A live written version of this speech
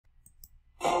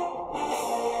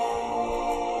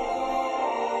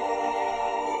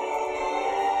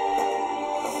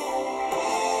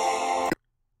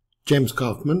James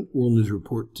Kaufman, World News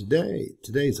Report today.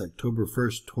 Today is October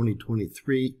 1st,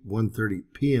 2023, 1:30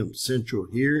 p.m. Central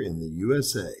here in the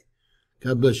USA.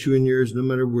 God bless you and yours no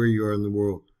matter where you are in the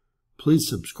world. Please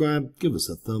subscribe, give us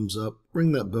a thumbs up,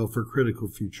 ring that bell for critical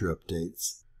future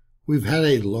updates. We've had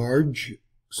a large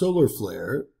solar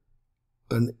flare,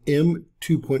 an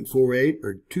M2.48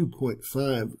 or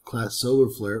 2.5 class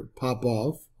solar flare pop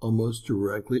off almost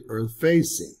directly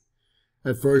Earth-facing.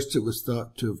 At first, it was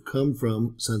thought to have come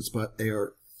from sunspot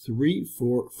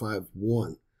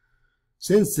AR3451.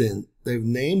 Since then, they've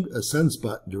named a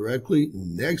sunspot directly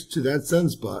next to that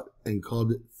sunspot and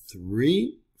called it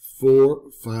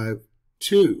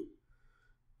 3452.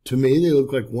 To me, they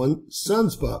look like one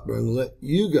sunspot, but I'm going to let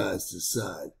you guys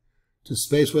decide. To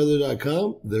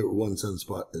spaceweather.com, they were one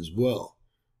sunspot as well.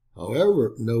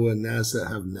 However, NOAA and NASA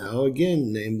have now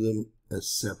again named them as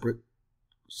separate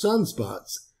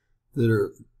sunspots that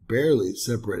are barely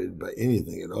separated by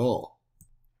anything at all.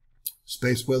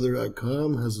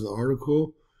 Spaceweather.com has an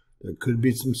article. There could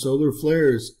be some solar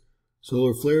flares.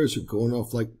 Solar flares are going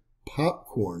off like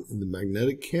popcorn in the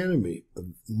magnetic canopy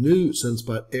of new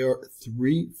sunspot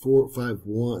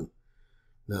AR3451.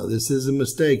 Now, this is a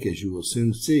mistake, as you will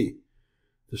soon see.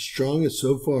 The strongest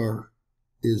so far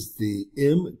is the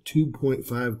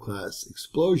M2.5 class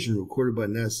explosion recorded by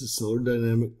NASA's Solar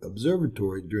Dynamic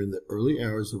Observatory during the early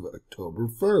hours of October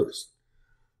 1st.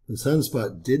 The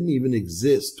sunspot didn't even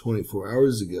exist 24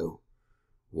 hours ago.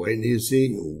 Wait until you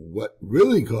see what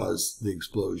really caused the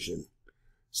explosion.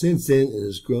 Since then, it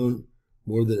has grown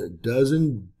more than a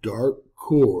dozen dark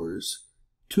cores,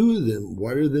 2 of them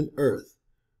wider than Earth.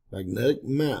 Magnetic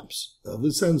maps of the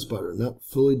sunspot are not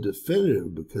fully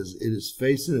definitive because it is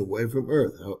facing away from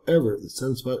Earth. However, the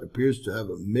sunspot appears to have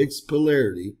a mixed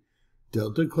polarity,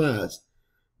 delta class,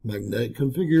 magnetic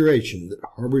configuration that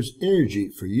harbors energy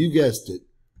for, you guessed it,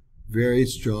 very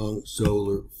strong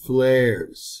solar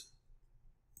flares.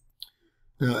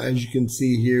 Now, as you can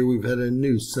see here, we've had a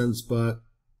new sunspot,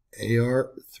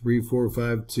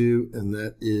 AR3452, and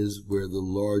that is where the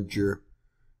larger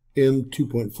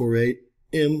M2.48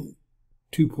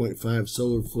 M2.5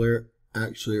 solar flare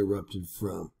actually erupted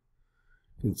from.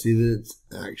 You can see that it's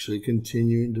actually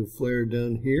continuing to flare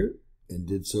down here and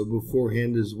did so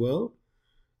beforehand as well.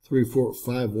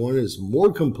 3451 is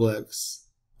more complex,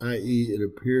 i.e. it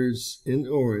appears in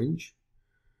orange,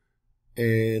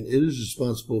 and it is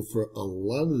responsible for a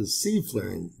lot of the sea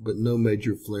flaring, but no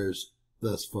major flares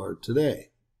thus far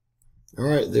today. All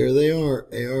right, there they are,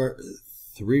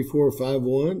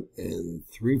 AR3451 and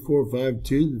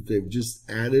 3452 that they've just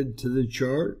added to the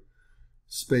chart.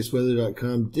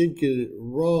 Spaceweather.com did get it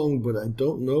wrong, but I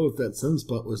don't know if that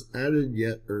sunspot was added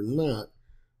yet or not.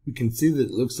 We can see that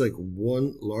it looks like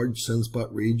one large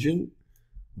sunspot region,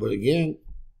 but again,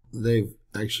 they've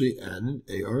actually added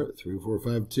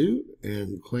AR3452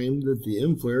 and claimed that the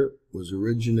M flare was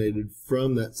originated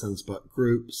from that sunspot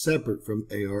group separate from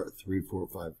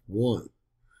AR3451.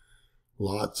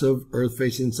 Lots of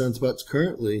Earth-facing sunspots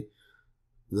currently.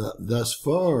 Thus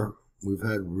far, we've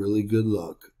had really good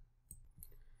luck.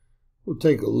 We'll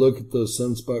take a look at those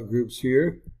sunspot groups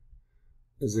here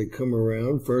as they come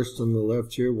around. First on the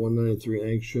left here, 193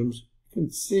 angstroms. You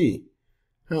can see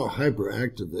how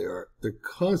hyperactive they are. They're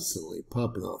constantly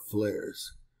popping off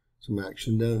flares. Some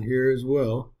action down here as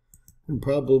well. And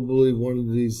probably one of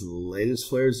these latest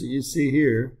flares that you see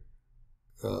here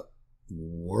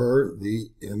were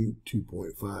the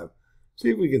M2.5. See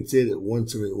if we can see it at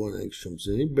 171 angstroms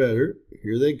any better.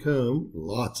 Here they come.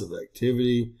 Lots of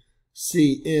activity.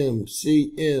 CM,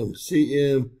 CM,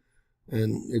 CM.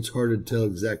 And it's hard to tell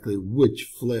exactly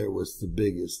which flare was the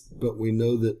biggest. But we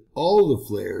know that all the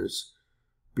flares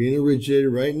being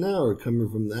originated right now are coming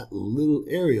from that little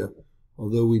area.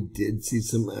 Although we did see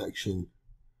some action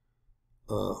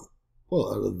out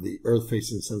of the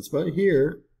Earth-facing sunspot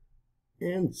here.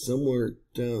 And somewhere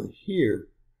down here,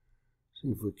 see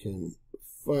if we can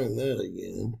find that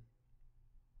again.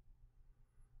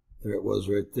 There it was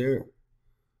right there.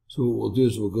 So what we'll do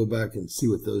is we'll go back and see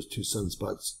what those two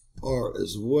sunspots are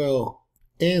as well.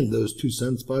 And those two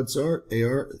sunspots are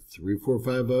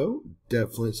AR3450,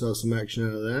 definitely saw some action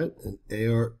out of that, and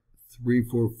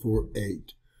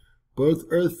AR3448. Both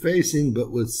Earth-facing, but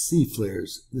with sea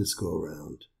flares this go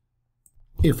around.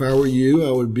 If I were you, I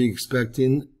would be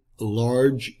expecting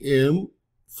large M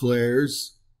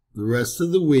flares the rest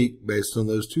of the week based on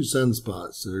those two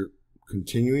sunspots that are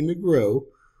continuing to grow,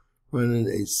 running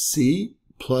a C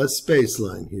plus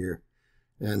baseline here.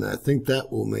 And I think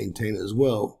that will maintain as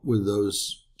well with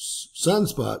those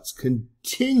sunspots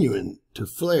continuing to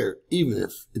flare, even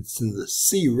if it's in the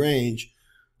C range.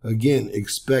 Again,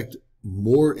 expect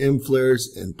more M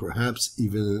flares and perhaps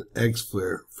even an X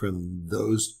flare from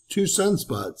those two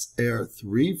sunspots,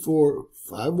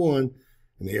 AR3451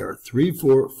 and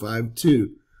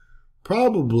AR3452,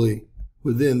 probably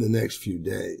within the next few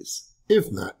days,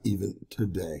 if not even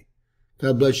today.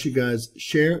 God bless you guys.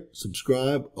 Share,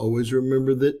 subscribe. Always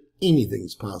remember that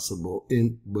anything's possible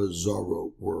in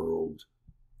Bizarro World.